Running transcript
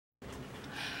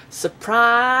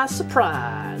Surprise,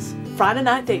 surprise. Friday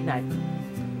night date night.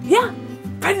 Yeah,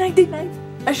 Friday night date night.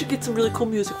 I should get some really cool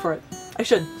music for it. I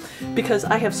should. Because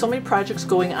I have so many projects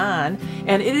going on,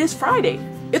 and it is Friday.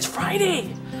 It's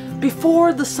Friday!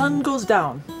 Before the sun goes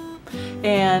down.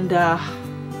 And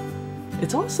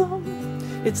it's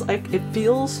awesome. It's like, it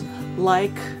feels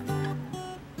like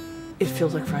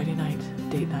Friday night,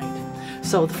 date night.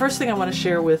 So the first thing I want to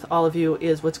share with all of you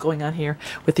is what's going on here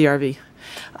with the RV.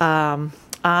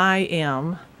 I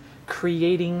am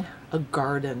creating a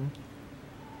garden.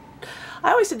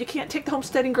 I always said you can't take the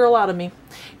homesteading girl out of me.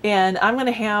 And I'm going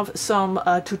to have some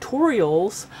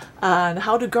tutorials on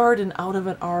how to garden out of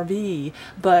an RV.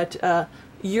 But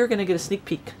you're going to get a sneak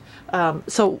peek.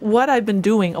 So what I've been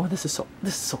doing, oh, this is so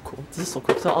cool. This is so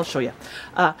cool. So I'll show you.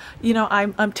 You know,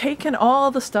 I'm taking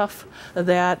all the stuff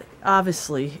that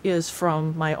obviously is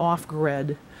from my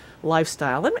off-grid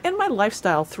lifestyle and my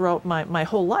lifestyle throughout my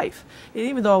whole life.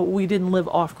 Even though we didn't live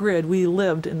off-grid, we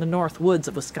lived in the north woods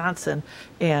of Wisconsin.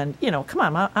 And, you know, come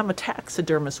on, I'm a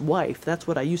taxidermist wife. That's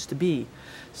what I used to be.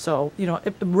 So, you know,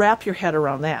 wrap your head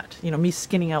around that. You know, me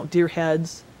skinning out deer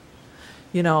heads,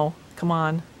 you know, come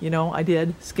on, you know, I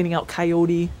did. Skinning out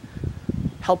coyote,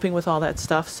 helping with all that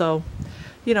stuff. So,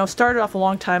 you know, started off a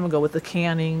long time ago with the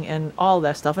canning and all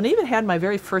that stuff. And I even had my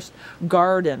very first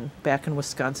garden back in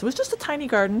Wisconsin. It was just a tiny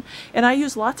garden, and I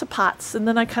used lots of pots, and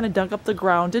then I kind of dug up the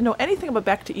ground. Didn't know anything about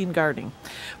back to Eden gardening.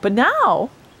 But now,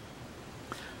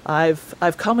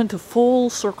 I've come into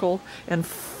full circle and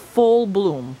full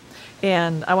bloom.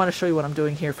 And I want to show you what I'm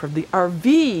doing here for the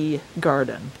RV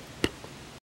garden.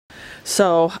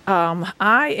 So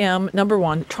I am, number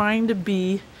one, trying to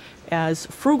be as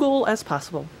frugal as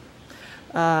possible.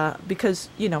 Because,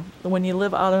 you know, when you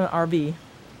live out in an RV,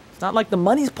 it's not like the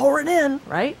money's pouring in,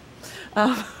 right?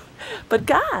 But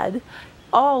God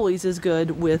always is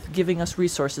good with giving us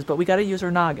resources, but we got to use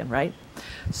our noggin, right?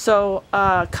 So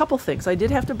a couple things. I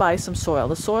did have to buy some soil.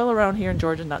 The soil around here in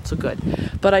Georgia, not so good.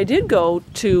 But I did go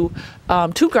to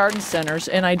 2 garden centers,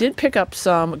 and I did pick up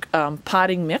some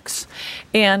potting mix.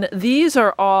 And these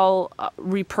are all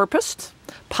repurposed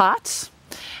pots.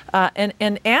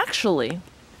 And actually,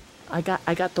 I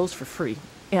got those for free.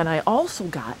 And I also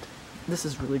got, this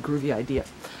is really groovy idea,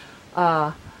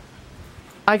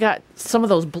 I got some of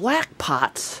those black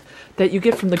pots that you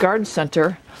get from the garden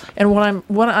center, and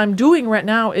what I'm doing right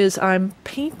now is I'm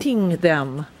painting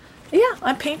them. Yeah,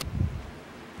 I'm painting.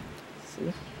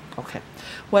 See? Okay.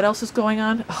 What else is going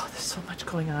on? Oh, there's so much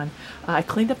going on. I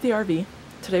cleaned up the RV.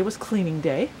 Today was cleaning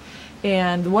day,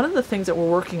 and one of the things that we're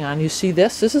working on, you see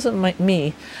this? This isn't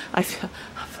me. I feel,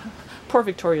 poor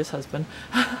Victoria's husband.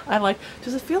 I'm like,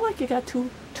 does it feel like you got two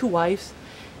wives?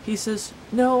 He says,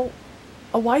 no,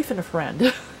 a wife and a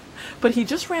friend. But he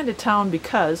just ran to town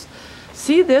because,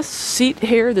 see this seat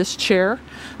here, this chair?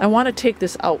 I want to take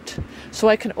this out so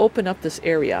I can open up this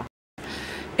area.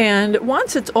 And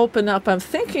once it's open up, I'm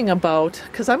thinking about,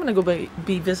 because I'm going to go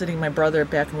be visiting my brother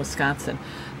back in Wisconsin,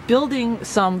 building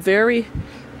some very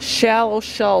shallow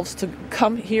shelves to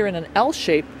come here in an L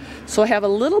shape, so I have a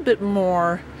little bit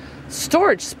more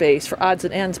storage space for odds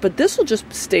and ends, but this will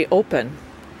just stay open.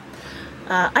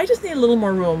 I just need a little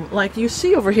more room. Like you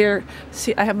see over here,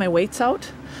 see I have my weights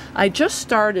out. I just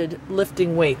started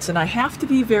lifting weights, and I have to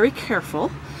be very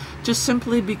careful, just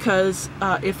simply because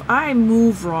if I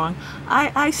move wrong,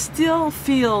 I still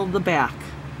feel the back.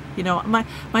 You know,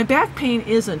 my back pain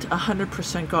isn't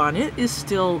 100% gone. It is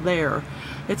still there.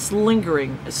 It's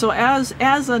lingering. So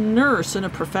as a nurse and a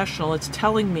professional, it's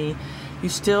telling me you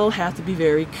still have to be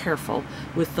very careful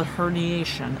with the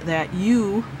herniation that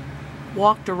you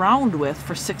walked around with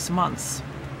for 6 months.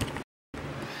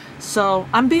 So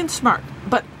I'm being smart,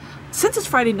 but since it's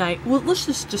Friday night, well, let's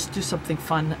just do something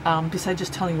fun besides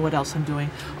just telling you what else I'm doing.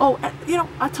 Oh, you know,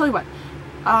 I'll tell you what.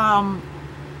 I'm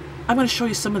going to show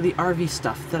you some of the RV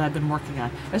stuff that I've been working on.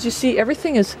 As you see,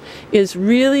 everything is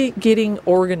really getting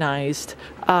organized.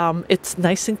 It's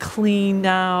nice and clean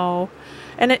now.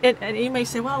 And you may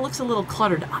say, well, it looks a little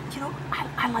cluttered. You know,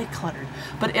 I like cluttered.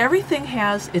 But everything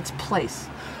has its place.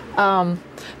 The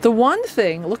one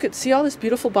thing, see all this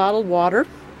beautiful bottled water?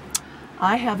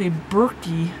 I have a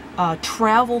Berkey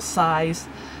travel size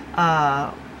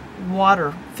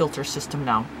water filter system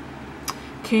now.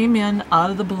 Came in out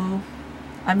of the blue.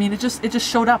 I mean, it just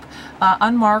showed up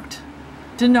unmarked.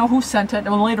 Didn't know who sent it.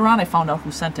 And later on I found out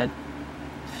who sent it.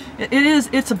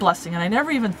 It's a blessing, and I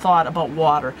never even thought about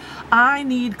water. I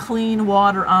need clean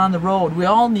water on the road. We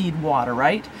all need water,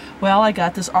 right? Well, I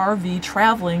got this RV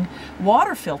traveling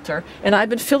water filter, and I've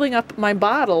been filling up my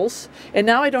bottles, and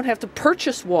now I don't have to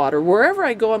purchase water. Wherever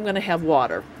I go, I'm going to have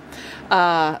water.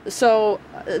 So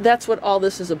that's what all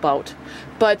this is about.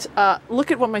 But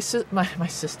look at what my sister, not my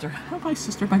sister,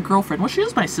 my girlfriend, well, she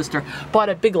is my sister, bought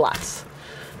at Big Lots.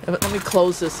 Let me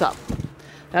close this up.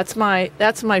 That's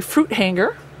my fruit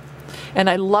hanger, and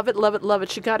I love it, love it, love it.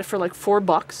 She got it for like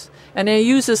 $4, and I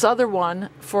use this other one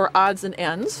for odds and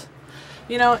ends.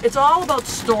 You know, it's all about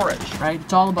storage, right?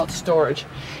 It's all about storage.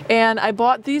 And I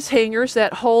bought these hangers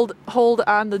that hold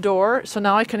on the door, so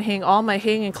now I can hang all my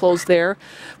hanging clothes there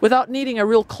without needing a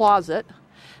real closet.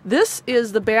 This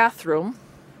is the bathroom,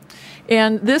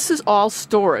 and this is all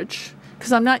storage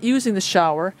because I'm not using the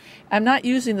shower. I'm not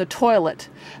using the toilet.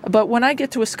 But when I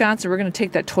get to Wisconsin, we're going to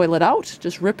take that toilet out,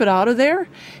 just rip it out of there,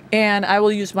 and I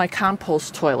will use my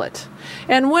compost toilet.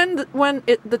 And when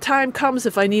the time comes,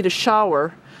 if I need a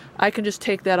shower, I can just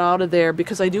take that out of there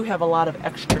because I do have a lot of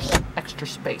extra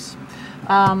space.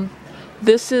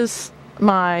 This is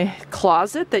my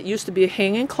closet that used to be a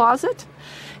hanging closet.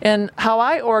 And how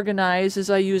I organize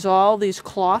is I use all these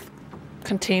cloth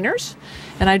containers,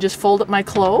 and I just fold up my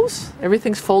clothes.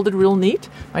 Everything's folded real neat.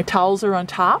 My towels are on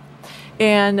top.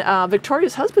 And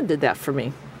Victoria's husband did that for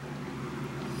me.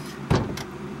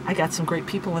 I got some great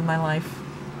people in my life.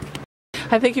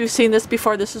 I think you've seen this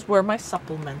before. This is where my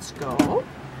supplements go.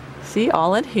 See,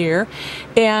 all in here.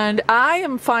 And I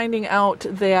am finding out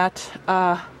that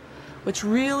what's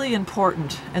really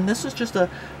important, and this is just a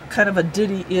kind of a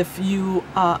ditty if you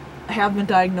have been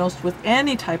diagnosed with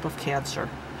any type of cancer,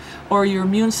 or your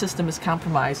immune system is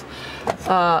compromised,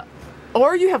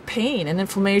 or you have pain and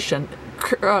inflammation.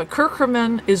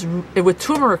 Curcumin is, with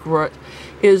turmeric root,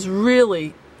 is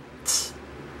really,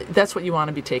 that's what you want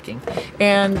to be taking.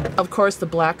 And of course the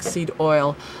black seed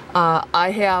oil.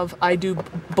 I do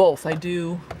both. I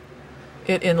do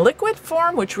it in liquid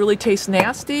form, which really tastes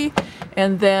nasty,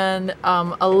 and then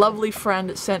a lovely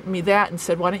friend sent me that and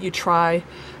said, why don't you try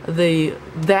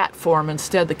that form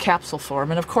instead, the capsule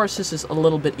form. And of course this is a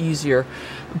little bit easier,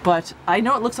 but I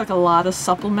know it looks like a lot of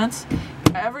supplements.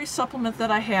 Every supplement that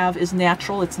I have is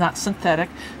natural. It's not synthetic.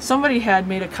 Somebody had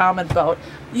made a comment about,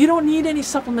 you don't need any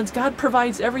supplements. God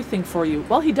provides everything for you.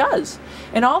 Well, He does.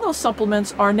 And all those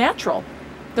supplements are natural.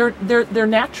 They're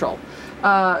natural.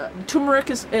 Turmeric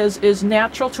is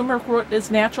natural. Turmeric root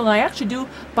is natural. And I actually do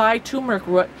buy turmeric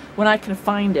root when I can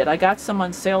find it. I got some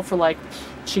on sale for like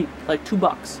cheap, like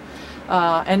 $2.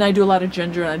 And I do a lot of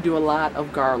ginger, and I do a lot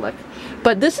of garlic.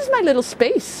 But this is my little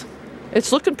space.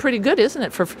 It's looking pretty good, isn't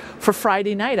it, for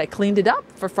Friday night? I cleaned it up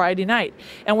for Friday night.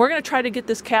 And we're going to try to get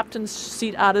this captain's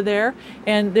seat out of there.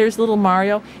 And there's little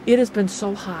Mario. It has been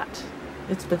so hot.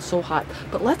 It's been so hot.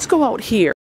 But let's go out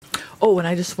here. Oh, and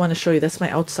I just want to show you, that's my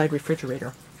outside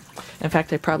refrigerator. In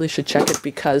fact, I probably should check it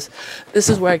because this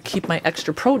is where I keep my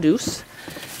extra produce.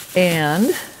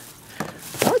 And,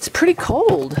 oh, it's pretty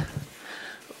cold.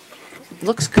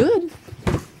 Looks good.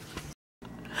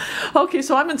 Okay,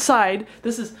 so I'm inside.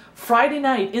 This is Friday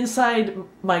night inside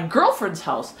my girlfriend's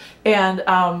house, and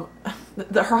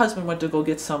her husband went to go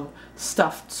get some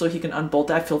stuff so he can unbolt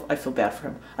it. I feel bad for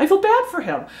him. I feel bad for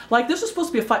him. Like, this is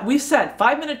supposed to be we said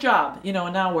 5-minute job, you know,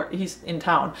 and now he's in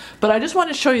town. But I just want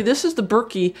to show you, this is the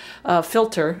Berkey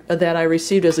filter that I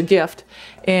received as a gift,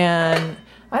 and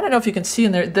I don't know if you can see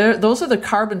in there, those are the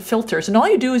carbon filters. And all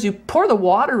you do is you pour the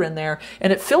water in there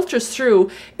and it filters through.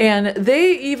 And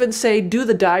they even say do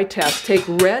the dye test. Take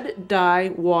red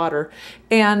dye water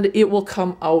and it will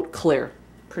come out clear.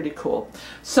 Pretty cool.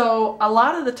 So a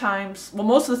lot of the times, well,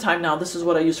 most of the time now, this is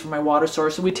what I use for my water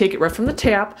source. And we take it right from the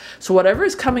tap. So whatever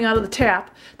is coming out of the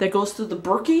tap that goes through the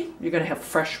Berkey, you're going to have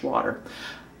fresh water.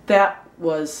 That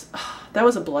was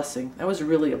a blessing. That was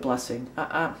really a blessing.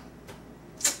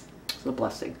 A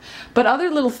blessing. But other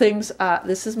little things,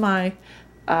 this is my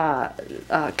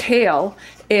kale,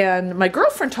 and my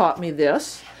girlfriend taught me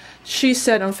this. She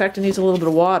said, in fact, it needs a little bit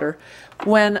of water.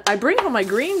 When I bring home my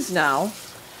greens now,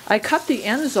 I cut the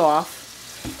ends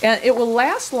off, and it will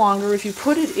last longer if you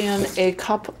put it in a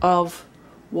cup of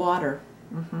water.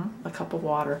 A cup of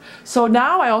water. So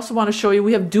now I also want to show you,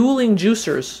 we have dueling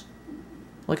juicers.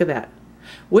 Look at that.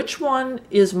 Which one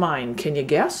is mine? Can you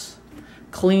guess?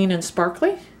 Clean and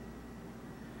sparkly?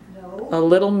 A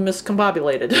little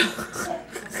miscombobulated.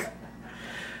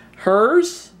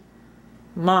 Hers,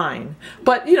 mine.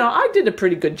 But you know, I did a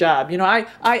pretty good job. You know,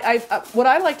 what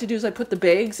I like to do is I put the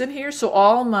bags in here so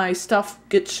all my stuff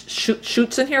gets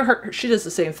shoots in here. She does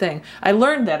the same thing. I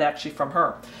learned that actually from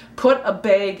her. Put a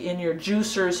bag in your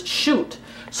juicer's chute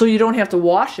so you don't have to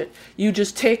wash it. You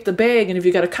just take the bag, and if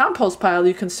you got a compost pile,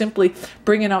 you can simply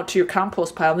bring it out to your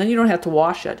compost pile, and then you don't have to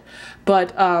wash it.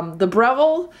 But the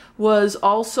Breville was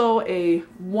also a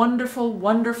wonderful,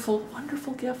 wonderful,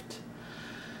 wonderful gift.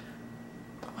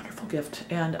 A wonderful gift,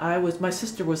 and my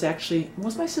sister was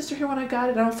my sister here when I got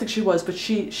it? I don't think she was, but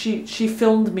she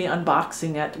filmed me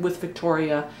unboxing it with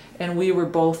Victoria, and we were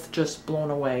both just blown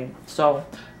away. So,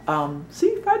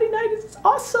 see, Friday night is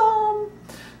awesome.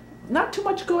 Not too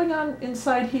much going on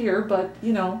inside here, but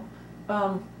you know,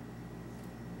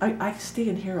 I stay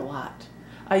in here a lot.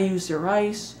 I use their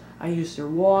ice, I use their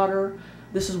water.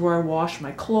 This is where I wash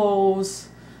my clothes.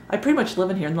 I pretty much live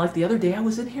in here, and like the other day I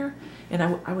was in here, and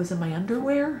I was in my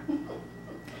underwear,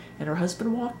 and her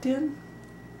husband walked in,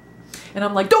 and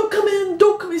I'm like, don't come in,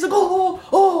 don't come in. He's like, oh.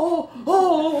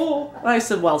 And I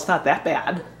said, well, it's not that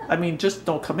bad. I mean, just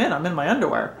don't come in, I'm in my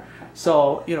underwear.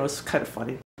 So, you know, it's kind of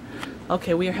funny.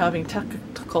 Okay, we are having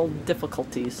technical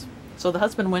difficulties. So the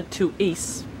husband went to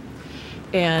Ace,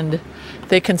 and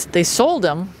they sold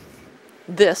him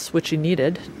this, which he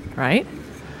needed, right?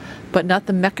 But not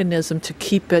the mechanism to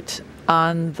keep it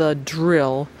on the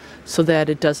drill so that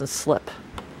it doesn't slip.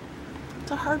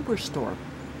 It's a hardware store.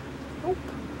 Nope,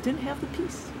 didn't have the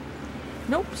piece.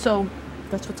 Nope, so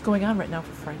that's what's going on right now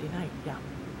for Friday night, yeah.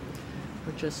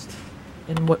 We're just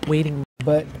in waiting.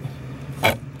 But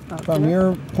from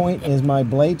your point, is my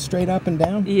blade straight up and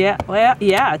down? Yeah, well,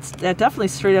 yeah, it's definitely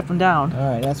straight up and down.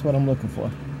 All right, that's what I'm looking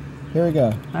for. Here we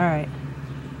go. All right.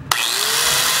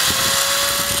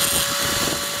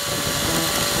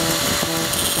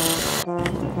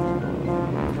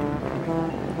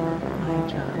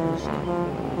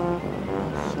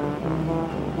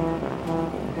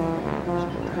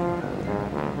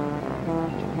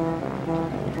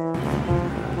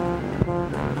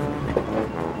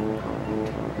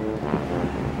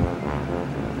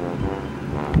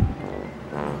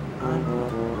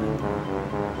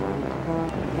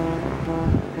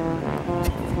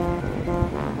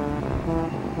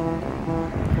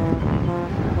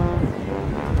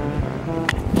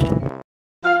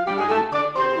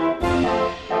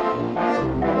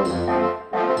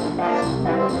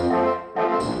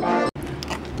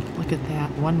 Look at that,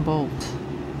 one bolt.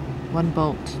 One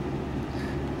bolt.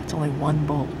 It's only one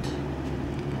bolt.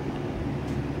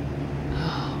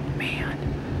 Oh man.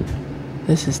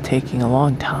 This is taking a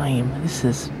long time. This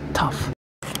is tough.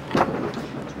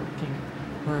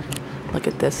 Look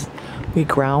at this. We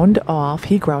ground off,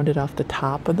 he grounded off the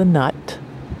top of the nut.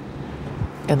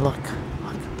 And look.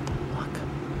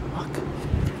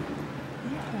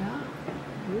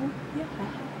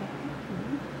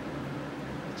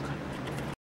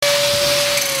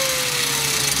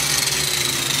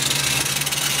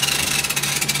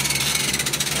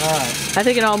 Alright. I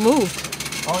think it all moved.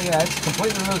 Oh yeah, it's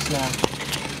completely loose now.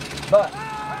 But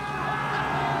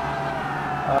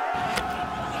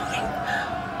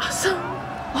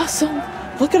Awesome.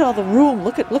 Look at all the room.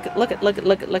 Look at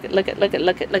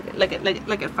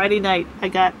Friday night. I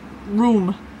got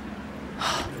room.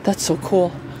 That's so cool.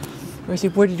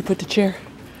 Where did you put the chair?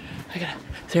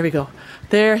 There we go.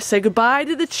 There, say goodbye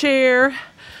to the chair.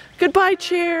 Goodbye,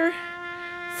 chair.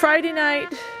 Friday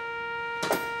night.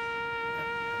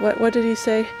 What did he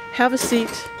say? Have a seat.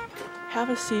 Have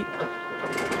a seat.